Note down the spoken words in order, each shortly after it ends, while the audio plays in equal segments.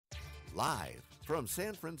Live from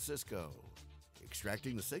San Francisco,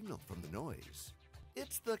 extracting the signal from the noise,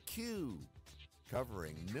 it's theCUBE,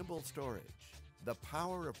 covering Nimble Storage, the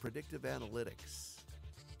power of predictive analytics.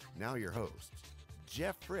 Now your hosts,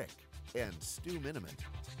 Jeff Frick and Stu Miniman.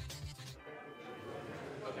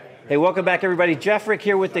 Hey, welcome back everybody. Jeff Frick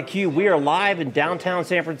here with theCUBE. We are live in downtown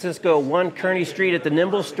San Francisco, 1 Kearny Street at the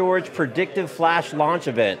Nimble Storage Predictive Flash Launch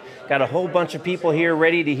event. Got a whole bunch of people here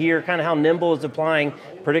ready to hear kind of how Nimble is applying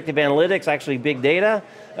predictive analytics, actually big data,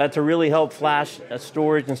 to really help flash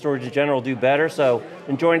storage and storage in general do better. So,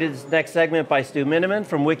 I'm joined in this next segment by Stu Miniman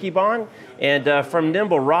from Wikibon, and from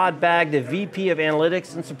Nimble, Rod Bagg, the VP of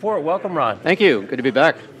Analytics and Support. Welcome, Rod. Thank you, good to be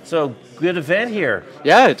back. So, good event here.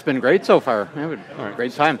 Yeah, it's been great so far.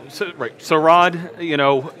 Great time. So Rod, you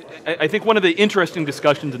know, I think one of the interesting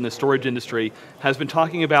discussions in the storage industry has been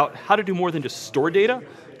talking about how to do more than just store data,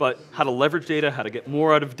 but how to leverage data, how to get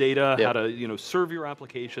more out of data, how to serve your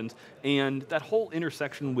applications, and that whole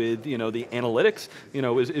intersection with the analytics,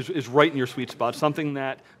 is right in your sweet spot. Something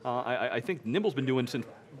that I think Nimble's been doing since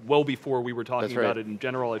well before we were talking about it in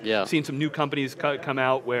general. I've seen some new companies come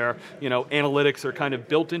out where analytics are kind of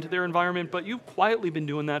built into their environment, but you've quietly been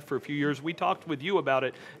doing that for a few years. We talked with you about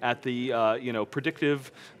it at the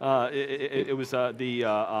Predictive. It was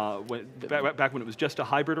back when it was just a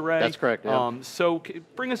hybrid array. That's correct. Yeah. So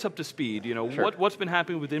bring us up to speed. Sure. What's been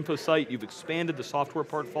happening with InfoSight? You've expanded the software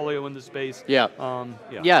portfolio in the space. Yeah.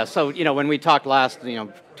 So when we talked last,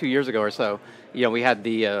 2 years ago or so, we had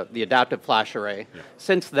the adaptive flash array. Yeah.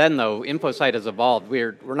 Since then, though, InfoSight has evolved.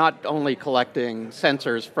 We're not only collecting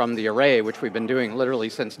sensors from the array, which we've been doing literally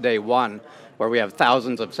since day one, where we have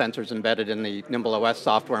thousands of sensors embedded in the Nimble OS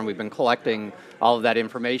software, and we've been collecting all of that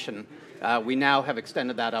information. We now have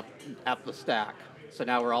extended that up the stack. So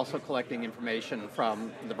now we're also collecting information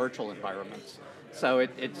from the virtual environments. So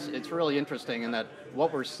it's really interesting in that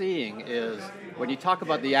what we're seeing is when you talk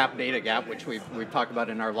about the app data gap, which we've talked about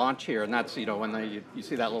in our launch here, and that's when you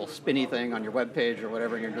see that little spinny thing on your web page or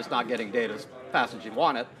whatever, and you're just not getting data as fast as you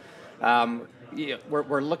want it.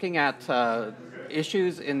 We're looking at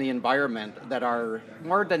issues in the environment that are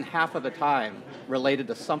more than half of the time related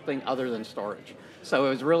to something other than storage. So it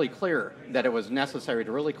was really clear that it was necessary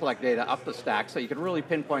to really collect data up the stack so you could really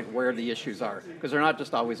pinpoint where the issues are, because they're not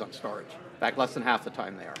just always on storage. In fact, less than half the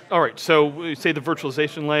time they are. All right, so say the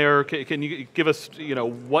virtualization layer, can you give us,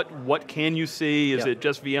 what can you see? Is it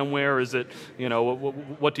just VMware? Is it,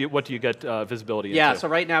 what do you get visibility into? Yeah, so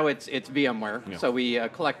right now it's VMware. Yeah. So we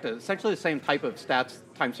collect essentially the same type of stats,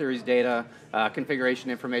 time series data, configuration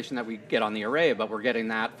information that we get on the array, but we're getting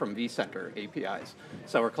that from vCenter APIs.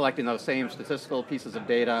 So we're collecting those same statistical pieces of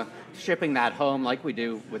data, shipping that home like we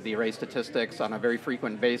do with the array statistics on a very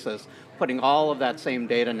frequent basis, putting all of that same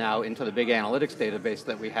data now into the big analytics database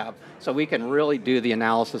that we have, so we can really do the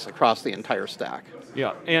analysis across the entire stack.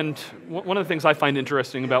 Yeah, and one of the things I find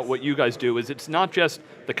interesting about what you guys do is it's not just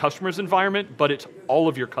the customer's environment, but it's all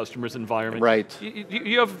of your customers' environment. Right.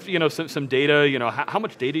 You have some data. How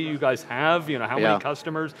much data you guys have? How many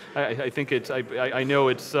customers? I think it's. I know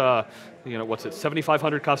it's. What's it?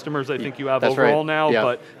 7,500 customers. I think you have overall now. Yeah.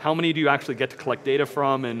 But how many do you actually get to collect data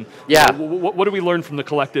from? And what do we learn from the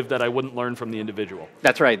collective that I wouldn't learn from the individual?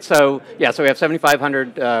 That's right. So we have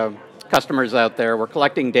 7,500. Customers out there. We're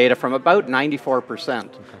collecting data from about 94%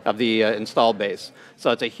 of the install base.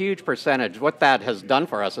 So it's a huge percentage. What that has done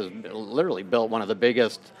for us is literally built one of the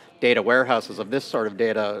biggest data warehouses of this sort of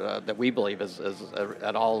data that we believe is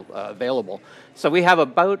at all available. So we have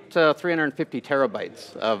about 350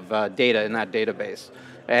 terabytes of data in that database.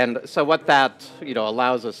 And so what that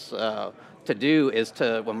allows us to do is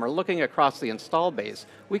when we're looking across the install base,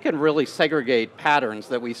 we can really segregate patterns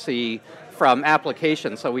that we see from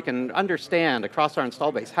applications, so we can understand across our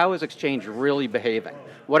install base, how is Exchange really behaving?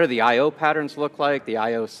 What do the I/O patterns look like, the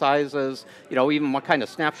I/O sizes, even what kind of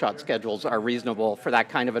snapshot schedules are reasonable for that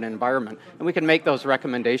kind of an environment. And we can make those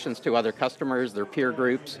recommendations to other customers, their peer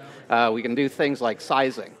groups. We can do things like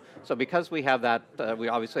sizing. So because we have that, we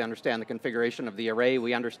obviously understand the configuration of the array,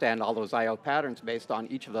 we understand all those I/O patterns based on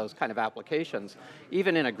each of those kind of applications.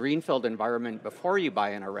 Even in a greenfield environment before you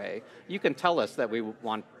buy an array, you can tell us that we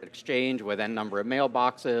want Exchange with N number of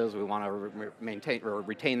mailboxes, we want to maintain or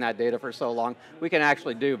retain that data for so long. We can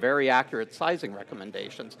actually do very accurate sizing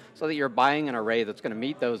recommendations so that you're buying an array that's going to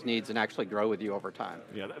meet those needs and actually grow with you over time.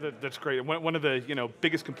 Yeah, that's great. One of the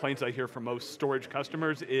biggest complaints I hear from most storage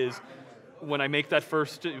customers is when I make that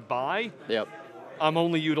first buy, I'm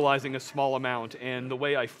only utilizing a small amount, and the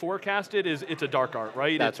way I forecast it is it's a dark art,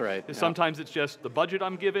 right? That's right. Sometimes it's just the budget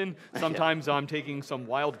I'm given, sometimes I'm taking some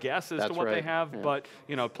wild guess as to what they have, but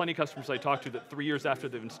plenty of customers I talk to that 3 years after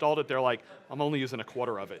they've installed it, they're like, I'm only using a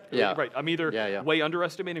quarter of it. Yeah. Right, I'm either way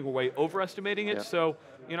underestimating or way overestimating it, so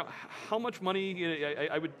how much money,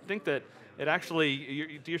 I would think that it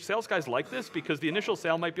actually, do your sales guys like this? Because the initial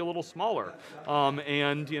sale might be a little smaller,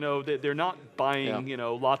 and they're not buying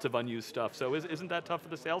lots of unused stuff. So isn't that tough for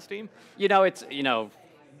the sales team? It's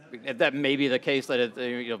that may be the case that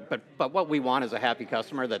but what we want is a happy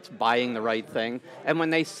customer that's buying the right thing, and when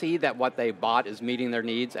they see that what they bought is meeting their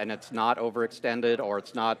needs and it's not overextended or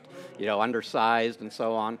it's not undersized and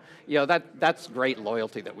so on, that's great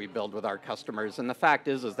loyalty that we build with our customers. And the fact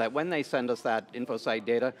is that when they send us that InfoSight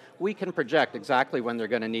data, we can project exactly when they're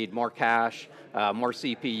going to need more cache, more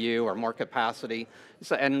CPU, or more capacity.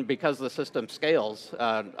 So, and because the system scales,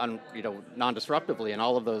 non-disruptively in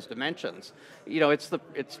all of those dimensions,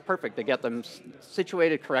 it's perfect to get them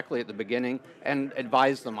situated correctly at the beginning and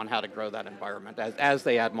advise them on how to grow that environment as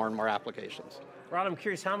they add more and more applications. Rod, I'm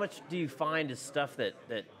curious, how much do you find is stuff that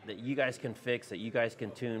you guys can fix, that you guys can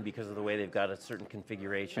tune because of the way they've got a certain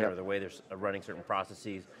configuration or the way they're running certain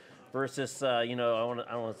processes, versus, I don't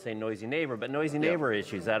want to say noisy neighbor, but noisy neighbor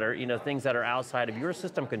issues that are, things that are outside of your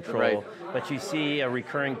system control, but you see a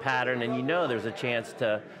recurring pattern and there's a chance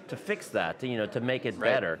to fix that, to make it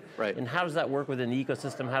better. Right. And how does that work within the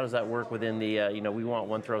ecosystem? How does that work within the, we want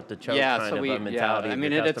one throat to choke kind of a mentality of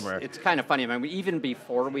the customer? It's kind of funny. Even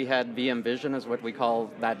before we had VM Vision, is what we call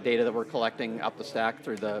that data that we're collecting up the stack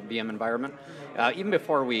through the VM environment. Even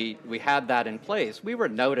before we had that in place, we were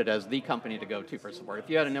noted as the company to go to for support. If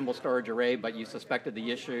you had a Nimble Storage array, but you suspected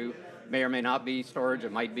the issue may or may not be storage,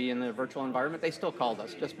 it might be in the virtual environment, they still called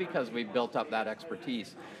us just because we built up that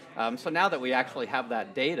expertise. So now that we actually have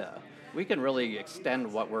that data, we can really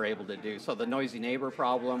extend what we're able to do. So the noisy neighbor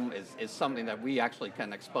problem is something that we actually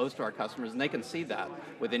can expose to our customers, and they can see that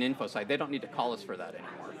within InfoSight. They don't need to call us for that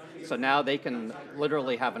anymore. So now they can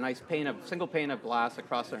literally have a nice single pane of glass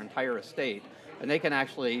across their entire estate, and they can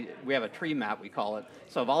actually, we have a tree map, we call it,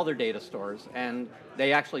 so of all their data stores, and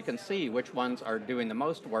they actually can see which ones are doing the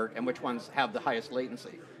most work and which ones have the highest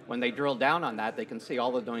latency. When they drill down on that, they can see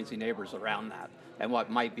all the noisy neighbors around that and what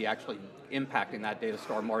might be actually impacting that data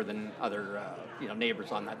store more than other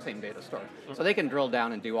neighbors on that same data store. So they can drill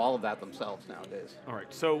down and do all of that themselves nowadays. All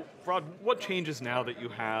right, so Rod, what changes now that you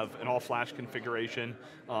have an all-flash configuration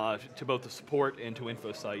to both the support and to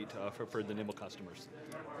InfoSight for the Nimble customers?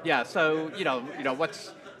 Yeah, so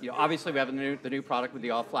obviously we have the new product with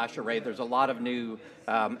the all-flash array. There's a lot of new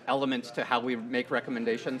elements to how we make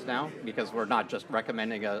recommendations now, because we're not just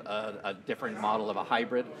recommending a different model of a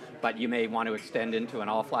hybrid, but you may want to extend into an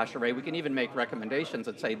all-flash array. We can even make recommendations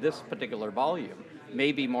that say this particular volume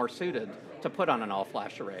may be more suited to put on an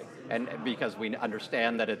all-flash array, and because we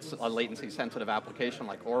understand that it's a latency-sensitive application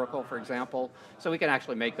like Oracle, for example, so we can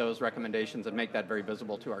actually make those recommendations and make that very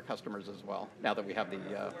visible to our customers as well, now that we have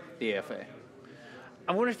the AFA.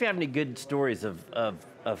 I wonder if you have any good stories of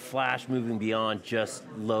Flash moving beyond just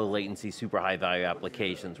low latency, super high value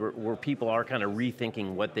applications, where people are kind of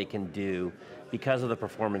rethinking what they can do because of the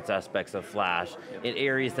performance aspects of Flash in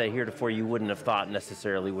areas that heretofore you wouldn't have thought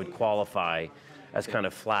necessarily would qualify as kind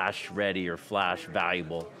of Flash ready or Flash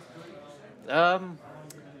valuable.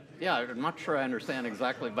 Yeah, I'm not sure I understand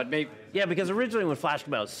exactly, but maybe. Yeah, because originally when Flash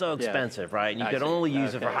came out, it was so expensive, right? And you could only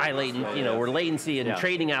use it for high latency, where latency and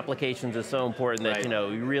trading applications is so important that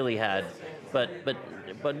you really had.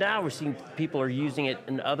 But now we're seeing people are using it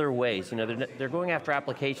in other ways. They're going after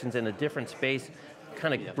applications in a different space,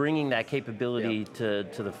 kind of bringing that capability to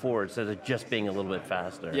the fore instead of just being a little bit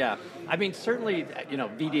faster. Yeah, certainly,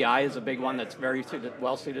 VDI is a big one that's very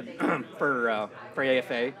well suited for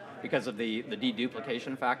AFA, because of the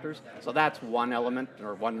deduplication factors. So that's one element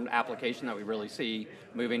or one application that we really see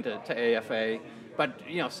moving to AFA. But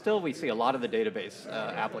still we see a lot of the database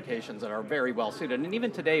applications that are very well suited. And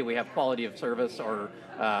even today we have quality of service or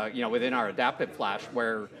within our adaptive flash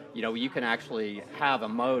where you can actually have a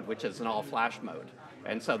mode which is an all flash mode.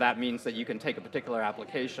 And so that means that you can take a particular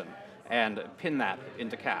application and pin that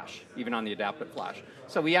into cache, even on the adaptive flash.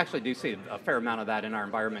 So we actually do see a fair amount of that in our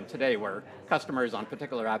environment today, where customers on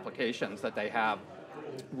particular applications that they have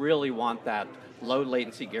really want that low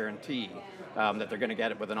latency guarantee that they're going to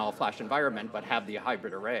get it with an all-flash environment, but have the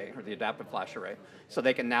hybrid array, or the adaptive flash array. So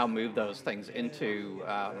they can now move those things into,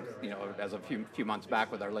 as a few months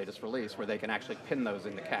back with our latest release, where they can actually pin those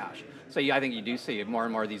into cache. So I think you do see more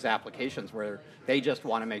and more of these applications where they just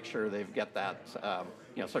want to make sure they've got that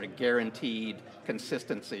sort of guaranteed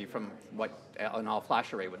consistency from what an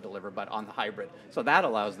all-flash array would deliver, but on the hybrid. So that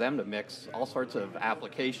allows them to mix all sorts of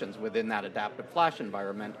applications within that adaptive flash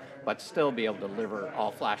environment, but still be able to deliver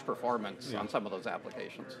all-flash performance on some of those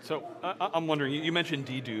applications. So I'm wondering, you mentioned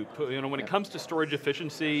dedupe. When it comes to storage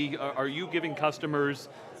efficiency, are you giving customers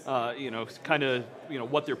kind of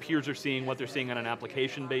what their peers are seeing, what they're seeing on an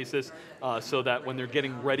application basis, so that when they're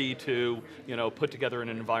getting ready to put together an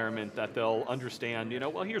environment that they'll understand,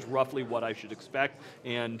 well, here's roughly what I should expect,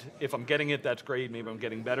 and if I'm getting it, that's great, maybe I'm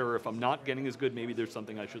getting better, or if I'm not getting as good, maybe there's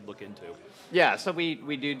something I should look into. Yeah, so we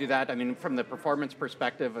do that. I mean, from the performance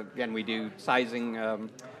perspective, again, we do sizing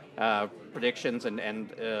predictions and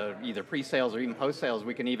either pre-sales or even post-sales.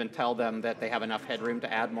 We can even tell them that they have enough headroom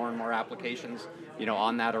to add more and more applications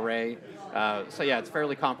on that array. So yeah, it's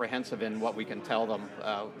fairly comprehensive in what we can tell them,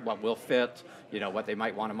 what will fit, what they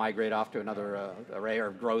might want to migrate off to another array or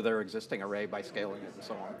grow their existing array by scaling it and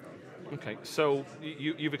so on. Okay, so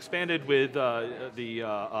you've expanded with the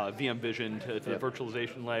VM Vision to the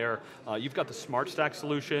virtualization layer. You've got the SmartStack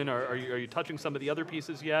solution. Are you touching some of the other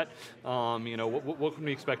pieces yet? What can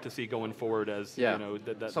we expect to see going forward as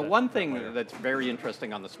one thing that's very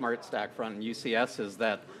interesting on the SmartStack front in UCS is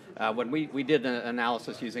that when we did an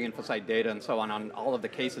analysis using InfoSight data and so on all of the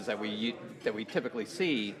cases that we typically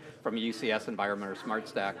see from a UCS environment or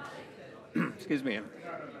SmartStack, excuse me,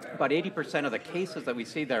 about 80% of the cases that we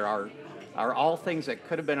see there are all things that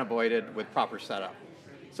could have been avoided with proper setup.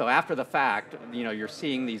 So after the fact, you're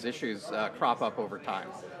seeing these issues crop up over time.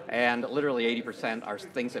 And literally 80% are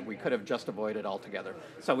things that we could have just avoided altogether.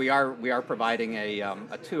 So we are providing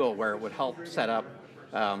a tool where it would help set up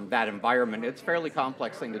that environment. It's a fairly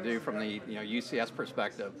complex thing to do from the UCS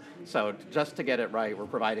perspective. So just to get it right, we're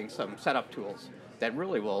providing some setup tools that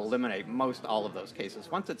really will eliminate most all of those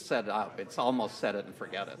cases. Once it's set up, it's almost set it and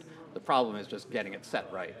forget it. The problem is just getting it set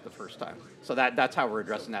right the first time. So that's how we're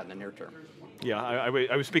addressing that in the near term. Yeah,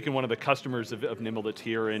 I was speaking to one of the customers of Nimble that's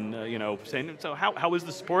here, and saying, so how is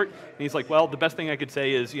the support? And he's like, well, the best thing I could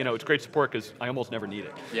say is, it's great support because I almost never need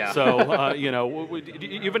it. Yeah. So, do you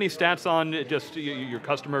have any stats on just your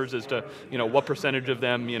customers as to what percentage of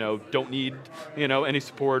them don't need any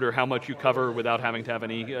support, or how much you cover without having to have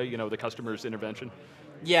any the customer's intervention?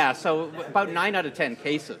 Yeah, so about 9 out of 10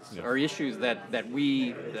 cases are issues that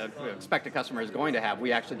we expect a customer is going to have,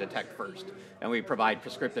 we actually detect first. And we provide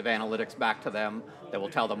prescriptive analytics back to them that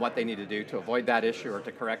will tell them what they need to do to avoid that issue or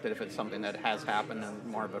to correct it if it's something that has happened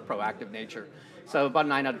in more of a proactive nature. So about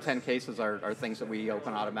 9 out of 10 cases are things that we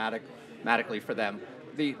open automatically for them.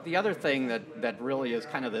 The other thing that really is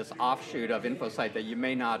kind of this offshoot of InfoSight that you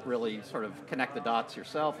may not really sort of connect the dots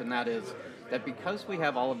yourself, and that is that because we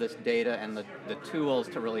have all of this data and the tools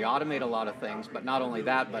to really automate a lot of things, but not only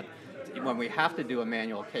that, but when we have to do a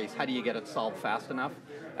manual case, how do you get it solved fast enough?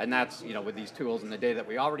 And that's with these tools and the data that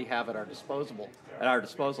we already have at our disposal.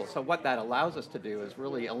 So what that allows us to do is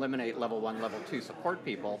really eliminate level 1, level 2 support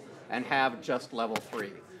people and have just level 3.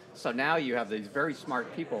 So now you have these very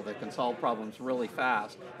smart people that can solve problems really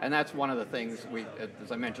fast, and that's one of the things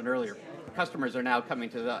as I mentioned earlier, customers are now coming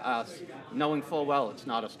to us knowing full well it's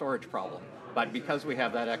not a storage problem. But because we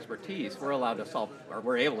have that expertise, we're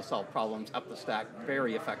able to solve problems up the stack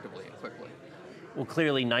very effectively and quickly. Well,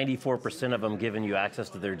 clearly 94% of them giving you access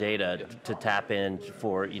to their data to tap in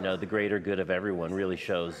for the greater good of everyone really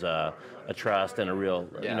shows a trust and a real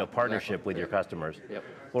partnership with your customers. Yep.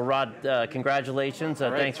 Well, Rod, congratulations.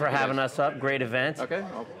 Thanks for having us up. Great event. Okay,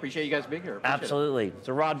 well, appreciate you guys being here. Absolutely.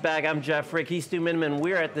 So Rod Bagg, I'm Jeff Frick, he's Stu Miniman.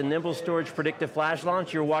 We're at the Nimble Storage Predictive Flash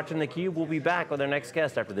launch. You're watching theCUBE. We'll be back with our next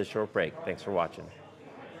guest after this short break. Thanks for watching.